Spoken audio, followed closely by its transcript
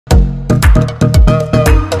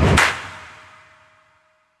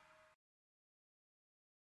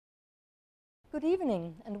Good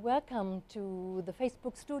evening and welcome to the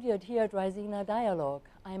Facebook studio here at Raisina Dialogue.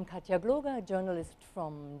 I'm Katja Gloger, a journalist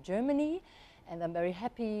from Germany, and I'm very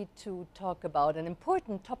happy to talk about an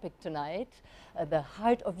important topic tonight, the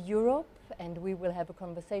heart of Europe, and we will have a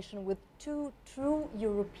conversation with two true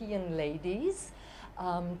European ladies,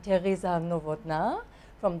 Tereza Novotna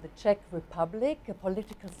from the Czech Republic, a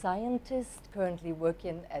political scientist currently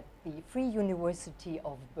working at the Free University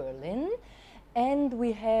of Berlin, and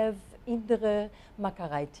we have Indrė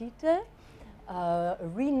Makaraitytė, a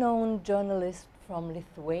renowned journalist from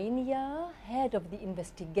Lithuania, head of the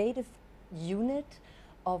investigative unit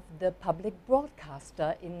of the public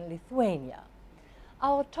broadcaster in Lithuania.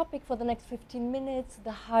 Our topic for the next 15 minutes,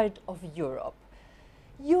 the heart of Europe.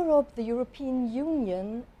 Europe, the European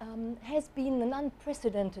Union, has been an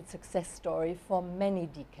unprecedented success story for many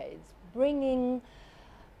decades, bringing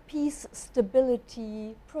peace,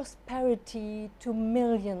 stability, prosperity to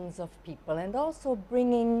millions of people, and also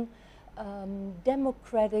bringing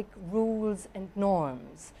democratic rules and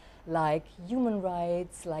norms like human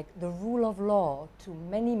rights, like the rule of law to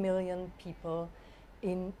many million people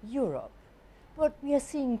in Europe. What we are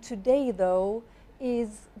seeing today, though,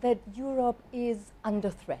 is that Europe is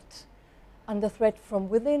under threat from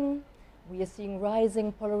within. We are seeing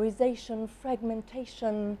rising polarization,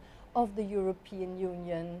 fragmentation of the European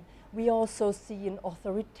Union. We also see an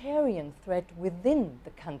authoritarian threat within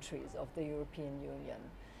the countries of the European Union.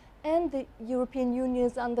 And the European Union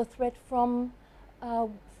is under threat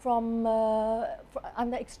under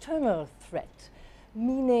external threat,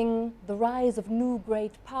 meaning the rise of new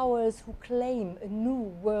great powers who claim a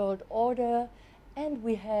new world order. And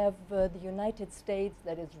we have the United States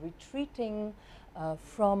that is retreating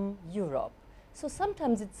from Europe. So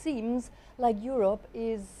sometimes it seems like Europe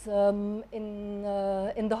is in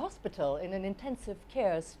the hospital, in an intensive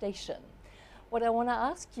care station. What I want to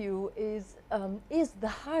ask you is the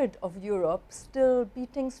heart of Europe still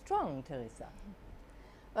beating strong, Tereza?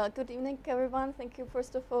 Well, good evening, everyone. Thank you,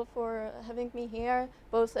 first of all, for having me here,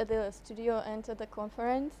 both at the studio and at the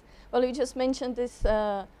conference. Well, you just mentioned this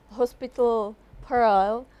hospital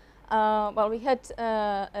parallel. Well, we had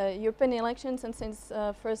European elections, and since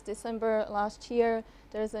 1st December last year,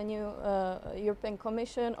 there's a new European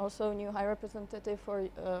Commission, also a new High Representative for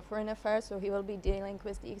Foreign Affairs, so he will be dealing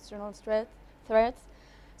with the external threats.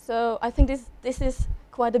 So I think this is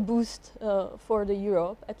quite a boost for the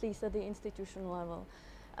Europe, at least at the institutional level.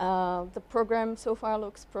 The program so far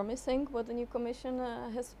looks promising, what the new Commission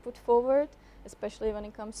has put forward, especially when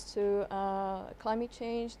it comes to climate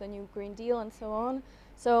change, the new Green Deal, and so on.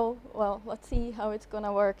 So, well, let's see how it's going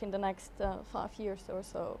to work in the next 5 years or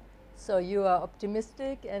so. So you are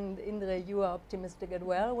optimistic, and Indrė, you are optimistic as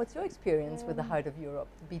well. What's your experience with the heart of Europe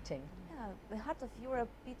beating? Yeah, the heart of Europe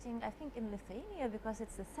beating, I think, in Lithuania, because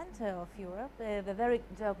it's the center of Europe. The very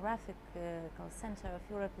geographical center of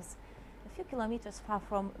Europe is a few kilometers far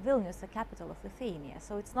from Vilnius, the capital of Lithuania.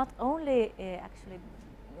 So it's not only actually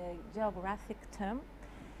a geographic term.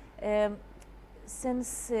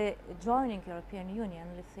 Since joining European Union,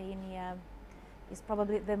 Lithuania is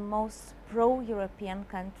probably the most pro-European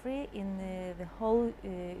country in the whole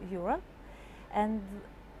Europe, and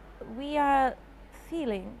we have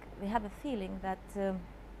a feeling that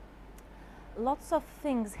lots of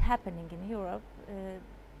things happening in Europe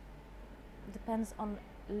depends on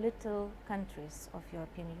little countries of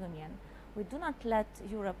European Union. We do not let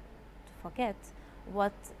Europe to forget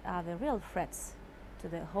what are the real threats to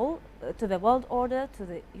the whole, to the world order, to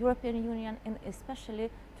the European Union, and especially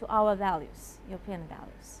to our values, European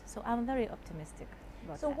values. So I'm very optimistic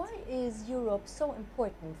about that. So why is Europe so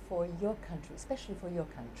important for your country, especially for your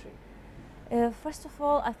country? First of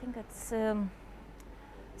all, I think it's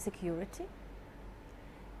security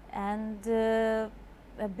and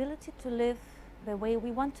ability to live the way we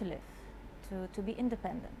want to live, to be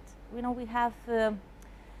independent. You know, we have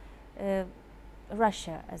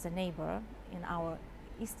Russia as a neighbor in our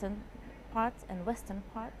eastern part and western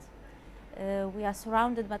part. We are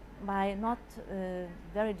surrounded by not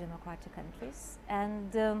very democratic countries,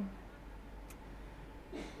 and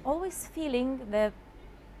always feeling that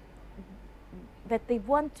they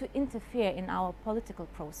want to interfere in our political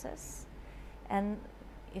process. And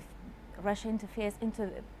if Russia interferes into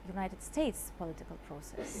the United States political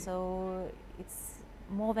process, so it's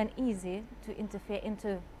more than easy to interfere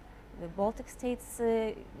into the Baltic states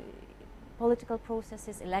political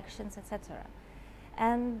processes, elections, etc.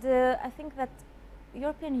 And I think that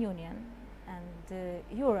European Union and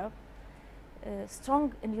Europe,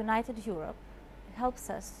 strong and united Europe, helps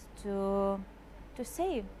us to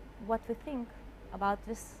say what we think about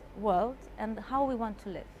this world and how we want to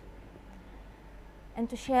live, and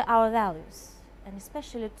to share our values. and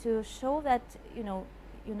especially to show that, you know,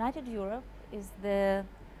 united Europe is the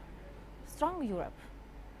strong Europe.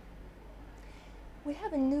 We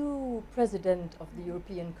have a new president of the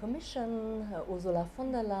European Commission, Ursula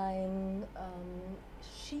von der Leyen.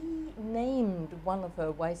 She named one of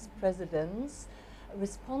her vice presidents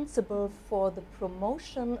responsible for the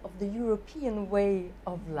promotion of the European way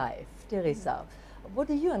of life. Tereza, what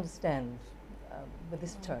do you understand with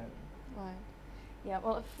this term? Right. Yeah,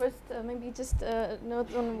 well, first maybe just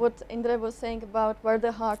note on what Indrė was saying about where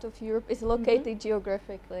the heart of Europe is located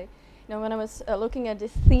geographically. You know, when I was looking at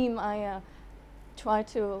this theme, I tried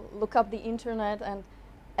to look up the internet, and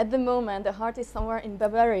at the moment the heart is somewhere in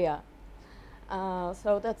Bavaria.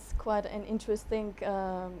 So that's quite an interesting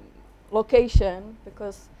location,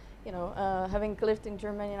 because, you know, having lived in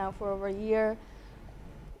Germany now for over a year,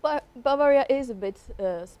 Bavaria is a bit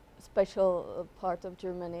special part of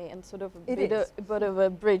Germany, and sort of a bit of a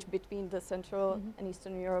bridge between the Central and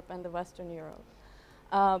Eastern Europe and the Western Europe.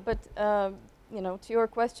 But you know, to your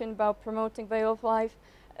question about promoting way of life,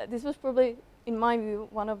 this was probably, in my view,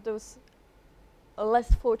 one of those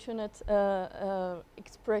less fortunate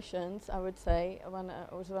expressions, I would say, when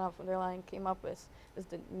Ursula von der Leyen came up with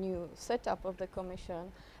the new setup of the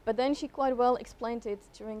Commission. But then she quite well explained it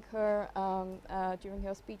during her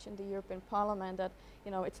speech in the European Parliament, that,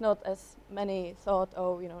 you know, it's not as many thought,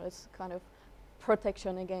 oh, you know, it's kind of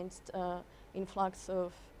protection against influx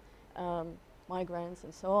of migrants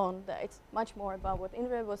and so on. That it's much more about what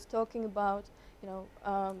Indrė was talking about, you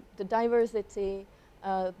know, the diversity,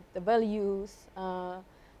 the values,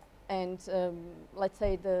 and let's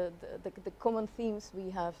say the common themes we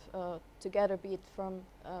have together, be it from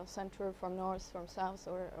center, from north, from south,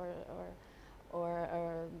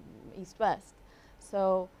 or east-west.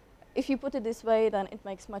 So if you put it this way, then it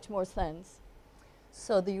makes much more sense.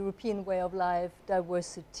 So the European way of life,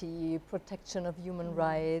 diversity, protection of human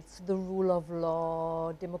rights, the rule of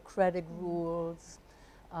law, democratic rules,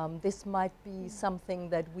 this might be something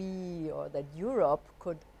that we, or that Europe,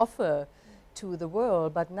 could offer to the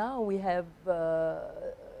world. But now we have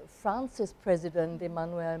France's President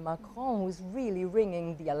Emmanuel Macron, who's really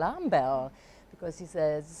ringing the alarm bell, because he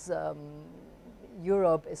says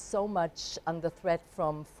Europe is so much under threat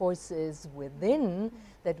from forces within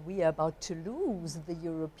that we are about to lose the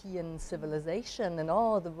European civilization and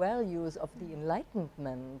all the values of the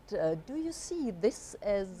Enlightenment. Do you see this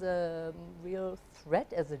as a real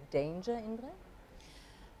threat, as a danger, Indrė?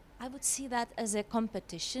 I would see that as a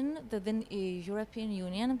competition within the European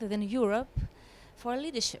Union, within Europe, for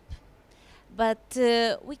leadership. But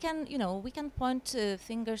we can, you know, we can point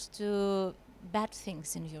fingers to bad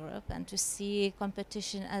things in Europe and to see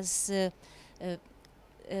competition as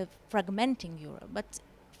fragmenting Europe. But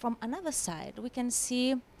from another side, we can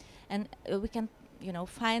see, and we can, you know,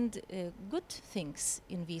 find good things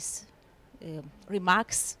in these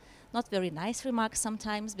remarks. Not very nice remarks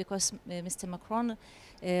sometimes, because Mr. Macron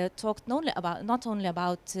talked not only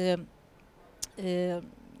about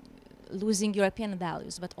losing European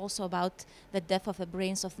values, but also about the death of the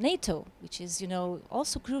brains of NATO, which is, you know,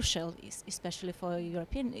 also crucial, especially for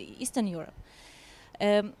Eastern Europe.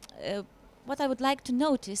 What I would like to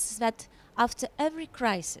notice is that after every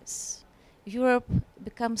crisis, Europe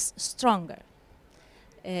becomes stronger.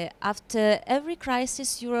 After every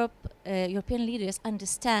crisis, European leaders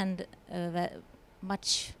understand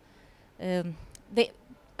they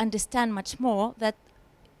understand much more that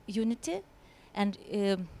unity and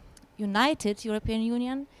united European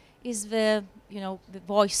Union is the, you know, the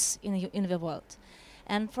voice in the world.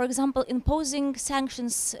 And for example, imposing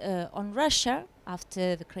sanctions on Russia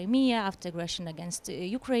after the Crimea, after aggression against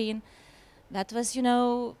Ukraine, that was, you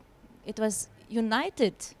know, it was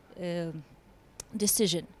united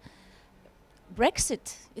decision.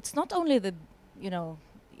 Brexit, it's not only the, you know,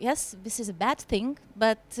 yes, this is a bad thing,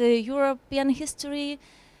 but European history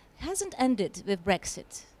hasn't ended with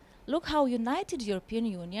Brexit. Look how united European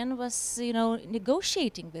Union was, you know,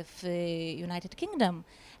 negotiating with United Kingdom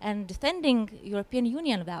and defending European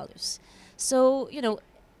Union values. So, you know,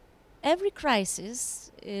 every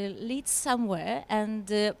crisis leads somewhere,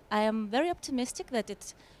 and I am very optimistic that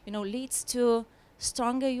it, you know, leads to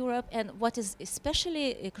stronger Europe, and what is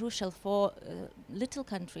especially crucial for little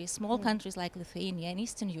countries, small countries like Lithuania and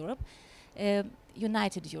Eastern Europe,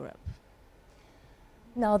 united Europe.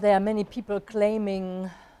 Now there are many people claiming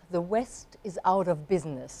the West is out of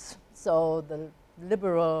business, so the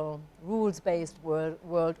liberal, rules-based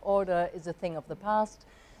world order is a thing of the past.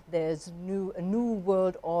 There's a new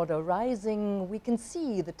world order rising. We can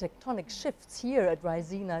see the tectonic shifts here at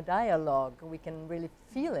Raisina Dialogue. We can really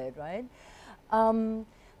feel it, right?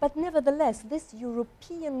 But nevertheless, this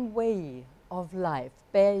European way of life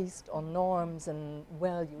based on norms and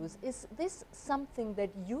values. Is this something that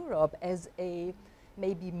Europe as a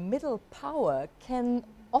maybe middle power can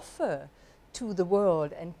offer to the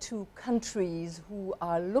world and to countries who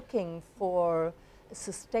are looking for a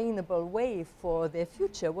sustainable way for their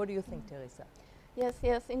future? What do you think, Tereza? Yes,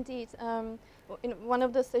 yes, indeed. In one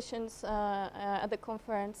of the sessions at the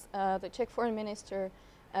conference, the Czech foreign minister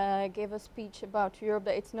gave a speech about Europe,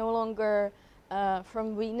 that it's no longer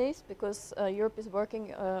from Venice, because Europe is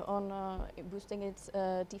working on boosting its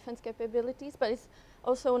defense capabilities, but it's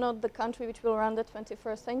also not the country which will run the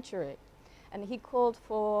 21st century. And he called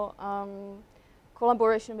for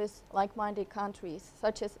collaboration with like-minded countries,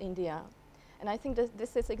 such as India. And I think that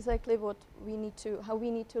this is exactly what we need to, how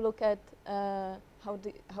we need to look at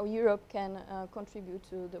how Europe can contribute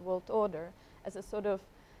to the world order as a sort of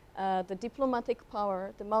the diplomatic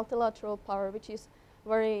power, the multilateral power, which is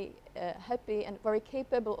very happy and very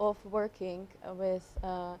capable of working with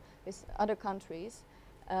other countries.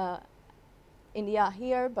 India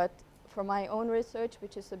here, but for my own research,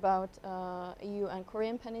 which is about EU and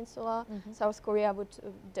Korean Peninsula, South Korea would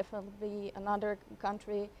definitely be another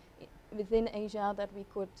country within Asia that we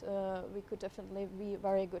could definitely be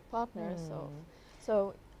very good partners of.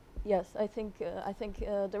 So yes, I think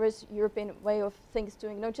there is European way of things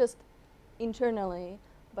doing, not just internally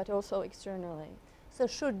but also externally. So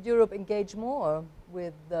should Europe engage more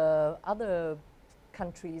with other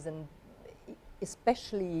countries, and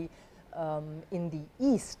especially in the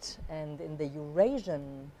East and in the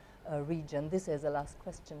Eurasian region? This is the last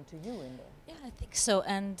question to you, Indrė. Yeah, I think so.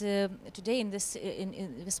 And today in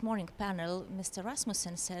this morning panel, Mr.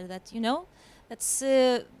 Rasmussen said that, you know, that's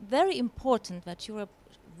very important that Europe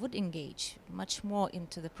would engage much more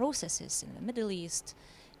into the processes in the Middle East,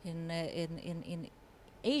 in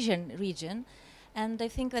Asian region. And I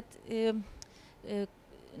think that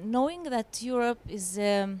knowing that Europe is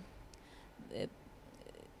a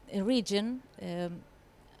region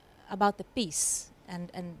about the peace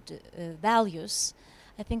and values,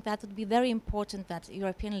 I think that would be very important that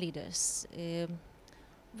European leaders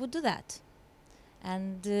would do that.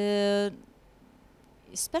 And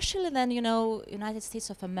especially then, you know, United States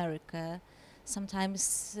of America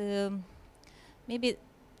sometimes maybe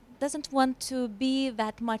doesn't want to be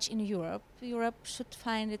that much in Europe. Europe should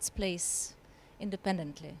find its place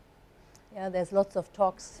independently. Yeah, there's lots of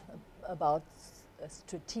talks about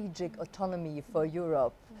strategic autonomy for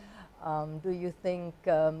Europe. Do you think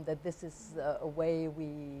that this is a way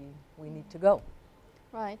we need to go?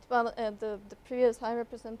 Right. Well, the previous High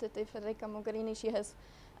Representative Federica Mogherini, she has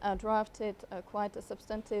drafted quite a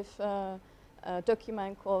substantive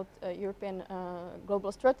document called European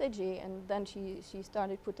Global Strategy, and then she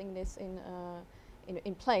started putting this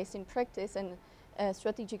in place, in practice, and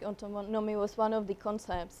strategic autonomy was one of the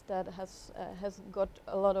concepts that has got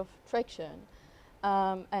a lot of traction.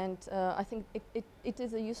 And I think it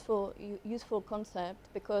is a useful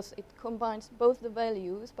concept, because it combines both the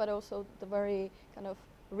values but also the very kind of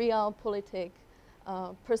realpolitik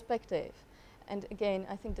perspective. And again,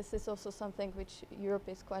 I think this is also something which Europe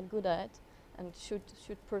is quite good at and should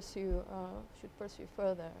pursue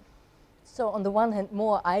further. So on the one hand,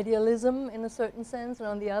 more idealism in a certain sense, and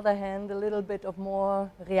on the other hand, a little bit of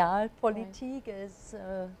more realpolitik, as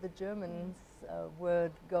the German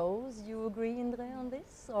word goes. You agree, Indrė, on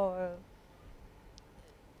this, or?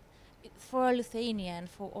 For Lithuania and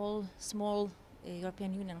for all small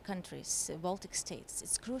European Union countries, Baltic states,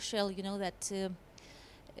 it's crucial, you know, that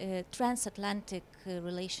transatlantic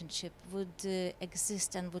relationship would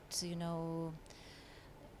exist and would, you know,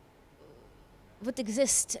 would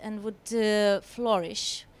exist and would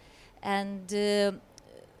flourish, and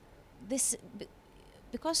this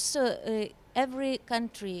because every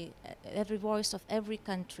country, every voice of every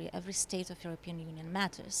country, every state of European Union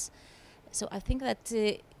matters. So I think that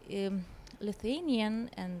Lithuanian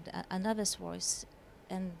and another's voice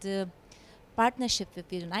and partnership with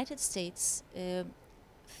the United States,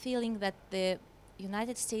 feeling that the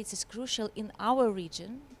United States is crucial in our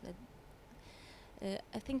region,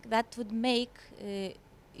 I think that would make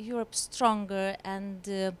Europe stronger, and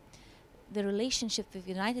the relationship with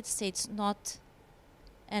the United States not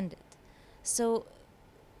ended. So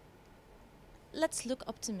let's look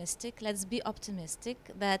optimistic. Let's be optimistic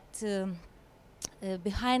that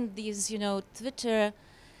behind these, you know, Twitter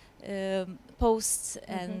posts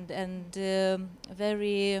and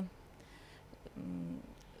very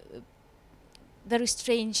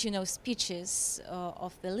strange, you know, speeches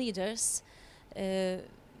of the leaders, there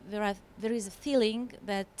is a feeling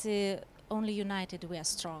that only united we are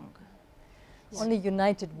strong. Yes. Only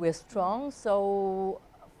united we're strong. So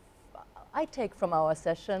I take from our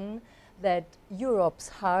session that Europe's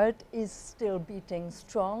heart is still beating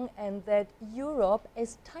strong, and that Europe,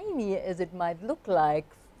 as tiny as it might look like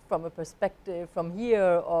from a perspective from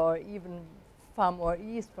here or even far more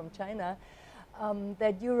east from China,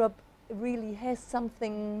 that Europe really has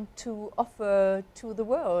something to offer to the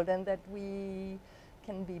world, and that we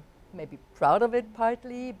can be maybe proud of it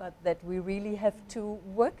partly, but that we really have to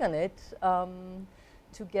work on it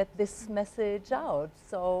to get this message out.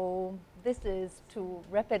 So this is to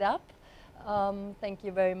wrap it up. Thank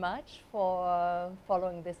you very much for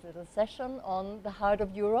following this little session on the heart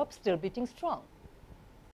of Europe still beating strong.